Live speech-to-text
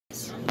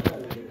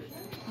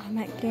I'm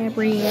at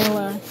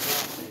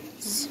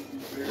Gabriella's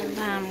and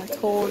I'm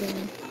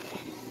recording.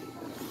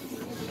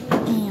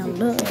 And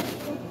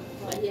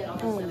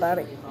oh, my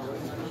daddy.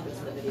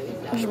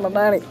 This is my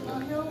daddy.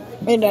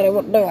 Hey, daddy,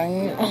 what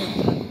doing?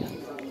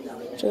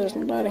 So there's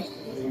my daddy.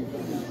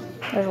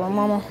 There's my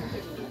mama.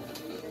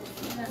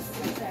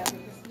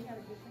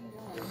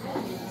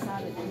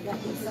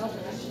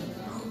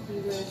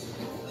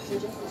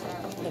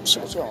 Let's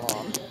see what's going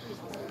on.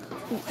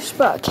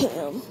 Spy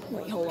cam.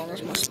 Wait, hold on.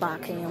 There's my spy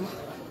cam.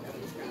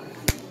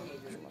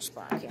 There's my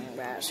spy cam.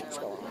 Let's see what's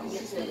going on.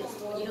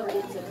 You know,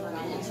 it's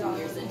around 2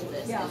 years into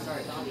this. Yeah.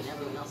 Sorry, Bobby, and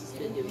everyone else has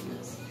been doing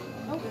this.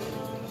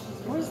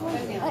 Where's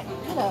Lindsay?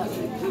 Hello.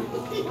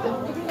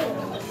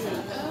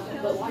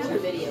 But watch her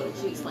video and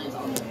she explains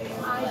all of it.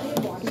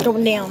 It's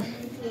going down.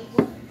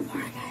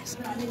 Alright, guys.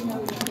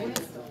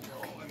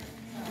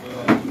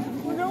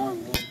 We're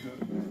going.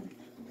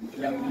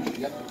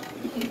 Yep.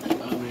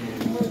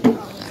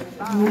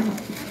 I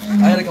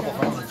had a couple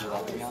friends that do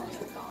that, to be honest.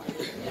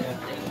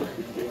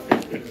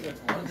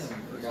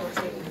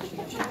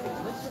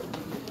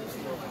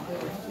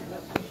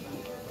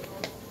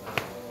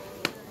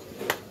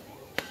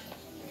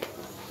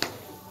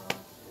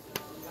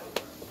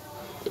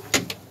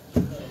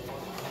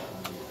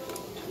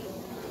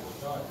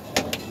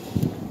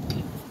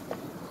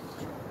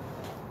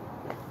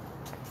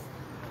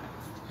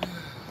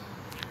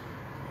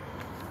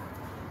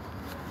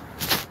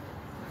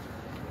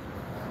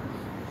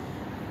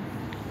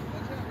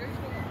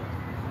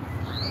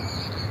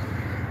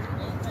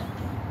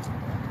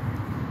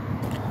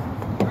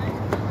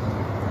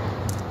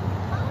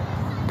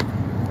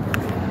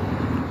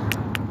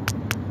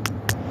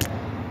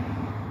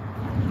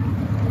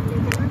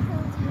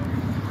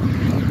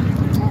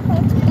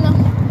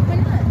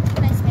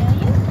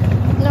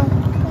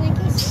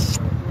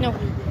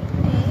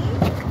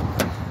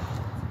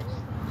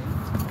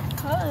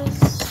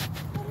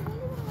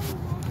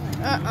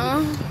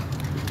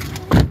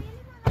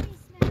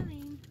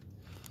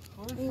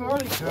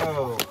 Where'd he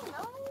go?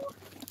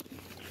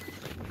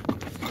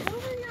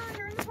 Over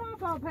yonder in the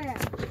pawpaw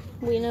patch.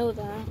 We know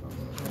that.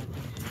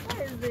 What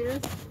is this?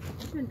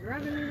 It's been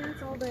driving me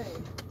nuts all day.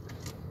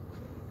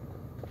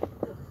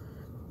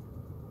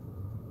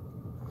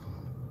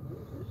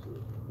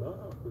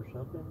 Or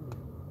something.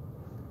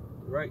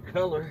 The right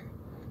color.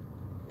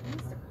 It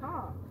needs to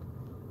pop.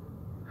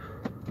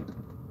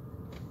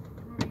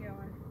 Where are you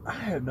going? I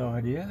have no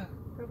idea.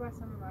 Go by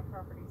some of my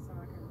properties so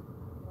I can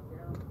look it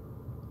up.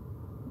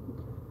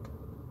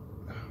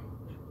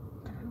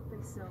 I hope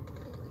they sell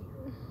quickly.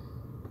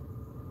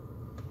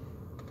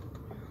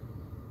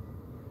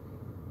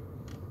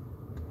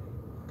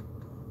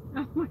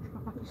 Oh my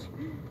gosh.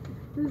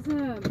 There's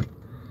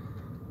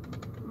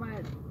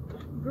my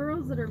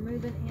girls that are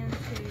moving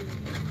into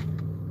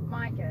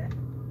Micah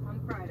on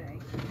Friday.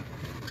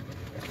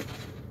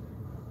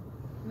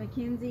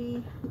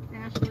 Mackenzie,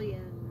 Ashley,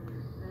 and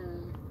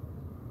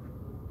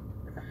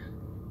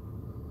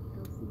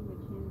Kelsey,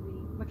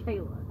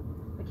 Mackenzie,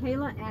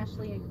 Michaela,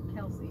 Ashley, and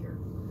Kelsey, or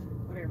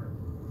whatever.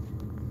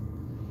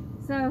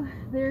 So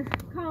they're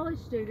college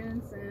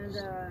students, and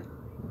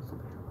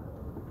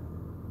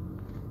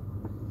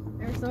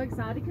they're so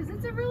excited because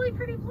it's a really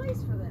pretty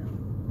place for them.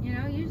 You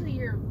know, usually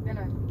you're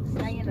gonna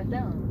stay in a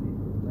dump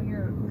when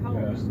you're a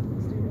college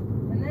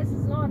student, and this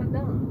is not a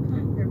dump.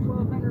 They're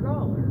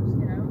 $1,200,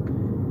 you know.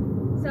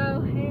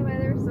 So anyway,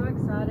 they're so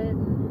excited,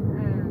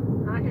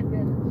 and I had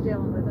been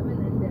dealing with them,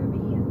 and then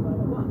Debbie, and blah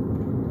blah blah.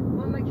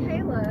 Well,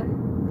 Michaela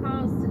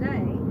calls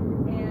today,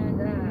 and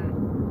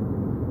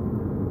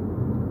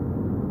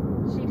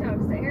she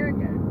talks to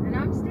Erica, and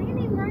I'm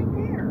standing right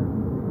there,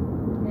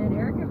 and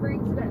Erica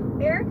brings it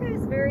up. Erica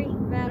is very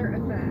matter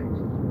of fact.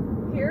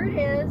 Here it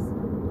is.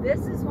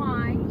 This is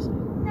why.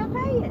 Now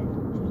pay it.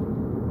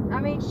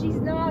 I mean,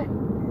 she's not.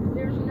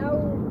 There's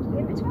no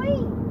in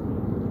between.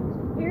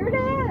 Here it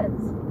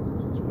is.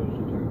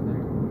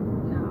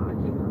 No, I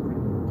keep on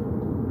saying.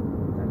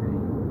 It's okay.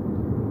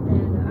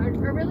 And I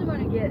really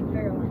want to get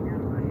Fairlane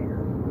out of my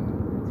hair.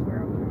 That's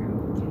where I want to go.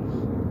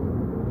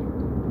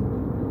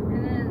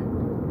 And then,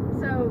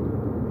 so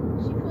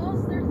she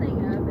pulls their thing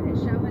up, and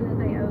it's showing that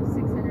they owe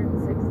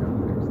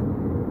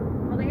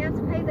 $606. Well, they have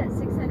to pay that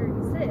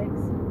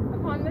 $606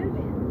 upon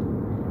move-in,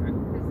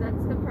 because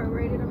that's the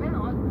prorated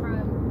amount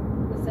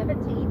from the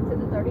 17th to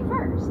the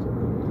 31st.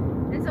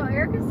 And so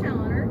Erica's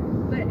telling her,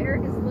 but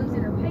Erica's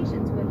losing her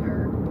patience with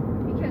her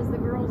because the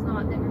girl's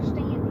not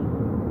understanding.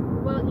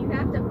 Well, you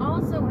have to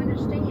also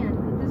understand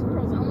that this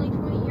girl's only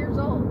 20 years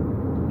old,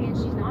 and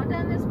she's not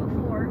done this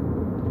before,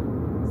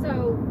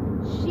 so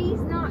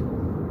she's not,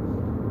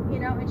 you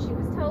know, and she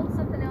was told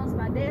something else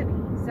by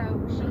Debbie, so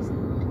she's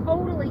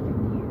totally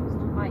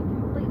confused, like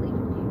completely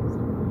confused.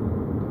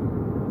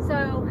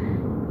 So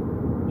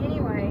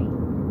anyway,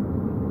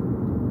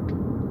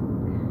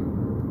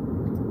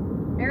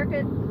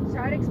 Erica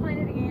tried to explain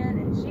it again,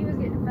 and she was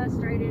getting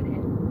frustrated,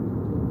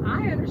 and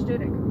I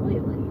understood it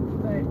completely,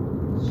 but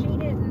she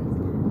didn't.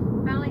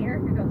 Finally,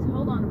 Erica goes,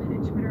 hold on a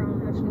minute. She put her on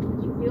hush. She goes,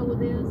 did you feel with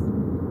this?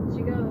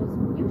 She goes,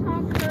 you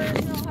talk to her,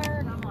 tell her,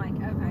 and I'm like,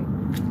 okay.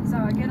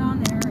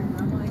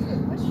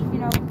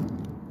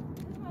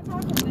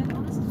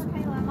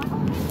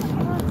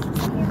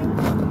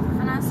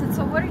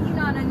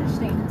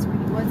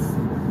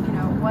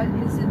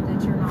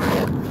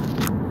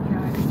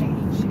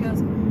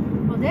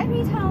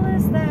 Debbie told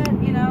us that,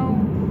 you know,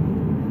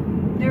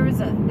 there's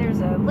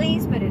a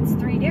lease, but it's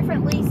 3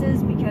 different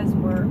leases because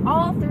we're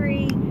all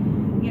 3,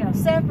 you know,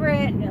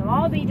 separate, and it'll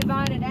all be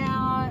divided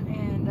out,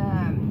 and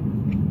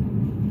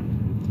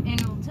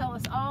it'll tell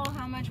us all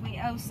how much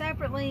we owe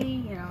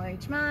separately, you know,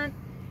 each month.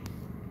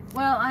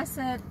 Well, I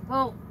said,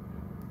 well,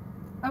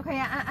 okay,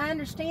 I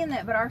understand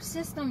that, but our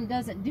system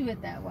doesn't do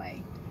it that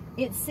way.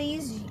 It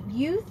sees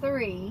you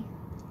 3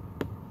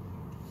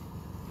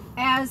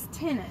 as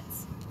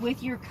tenants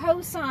with your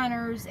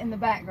co-signers in the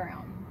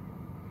background.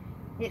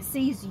 It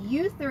sees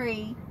you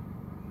 3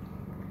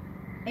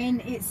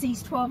 and it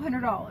sees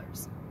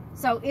 $1,200.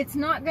 So it's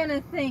not going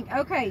to think,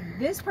 okay,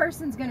 this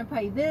person's going to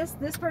pay this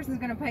person's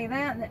going to pay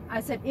that. And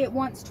I said, it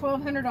wants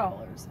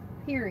 $1,200,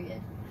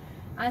 period.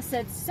 I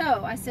said,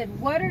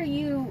 what are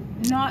you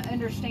not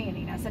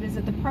understanding? I said, is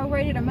it the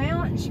prorated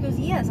amount? And she goes,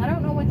 yes, I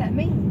don't know what that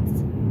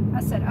means.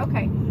 I said,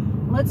 okay,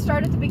 let's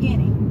start at the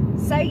beginning.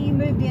 Say you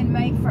moved in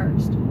May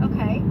 1st,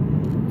 okay?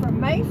 From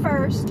May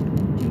 1st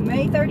to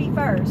May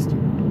 31st,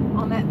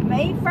 on that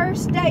May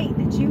 1st date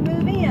that you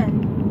move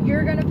in,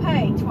 you're going to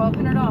pay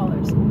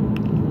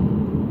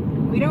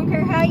 $1,200. We don't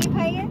care how you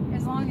pay it,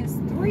 as long as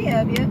 3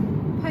 of you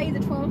pay the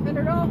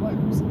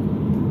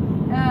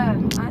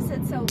 $1,200. I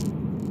said, so,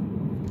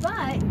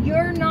 but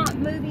you're not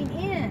moving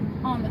in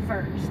on the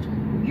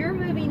 1st. You're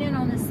moving in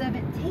on the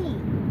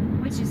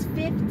 17th, which is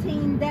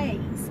 15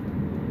 days.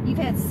 You've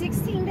had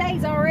 16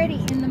 days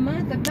already in the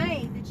month of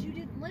May that you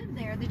didn't live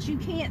there, that you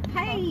can't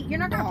pay. You're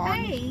not going to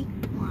pay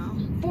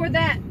for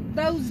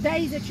those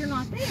days that you're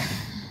not there.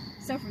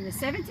 So from the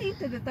 17th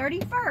to the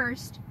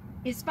 31st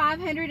is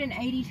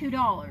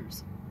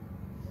 $582.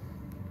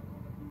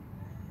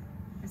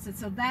 I said,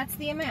 so that's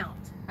the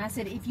amount. I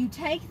said, if you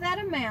take that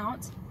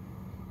amount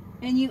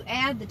and you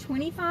add the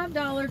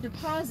 $25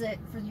 deposit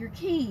for your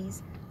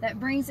keys, that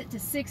brings it to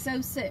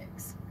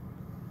 $606.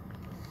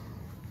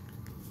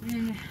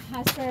 And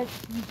I said,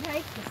 you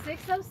take the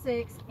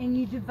 $606 and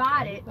you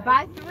divide it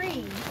by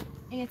 3,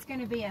 and it's going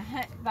to be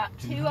about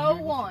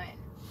 $201.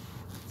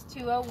 It's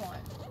 $201.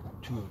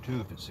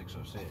 202 if it's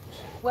 606.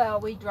 Well,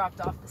 we dropped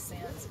off the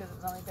cents because it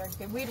was only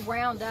 30. We'd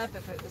round up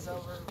if it was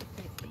over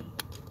 50.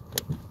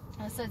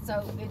 I said,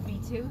 so it'd be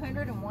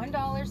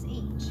 $201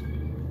 each.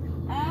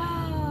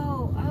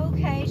 Oh,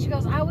 okay. She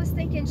goes, I was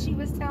thinking she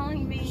was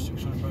telling me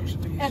 600 bucks a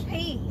a piece.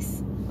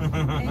 piece.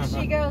 And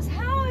she goes,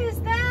 how is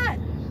that?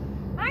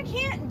 I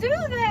can't do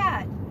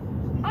that.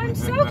 I'm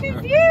so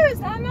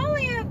confused. I'm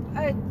only a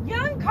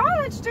young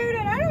college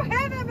student. I don't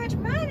have that much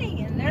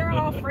money. And they're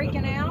all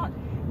freaking out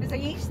because they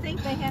each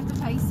think they have to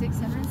pay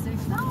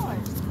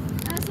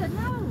 $606. I said,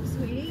 no,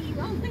 sweetie,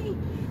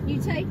 you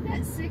take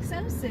that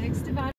 $606 divided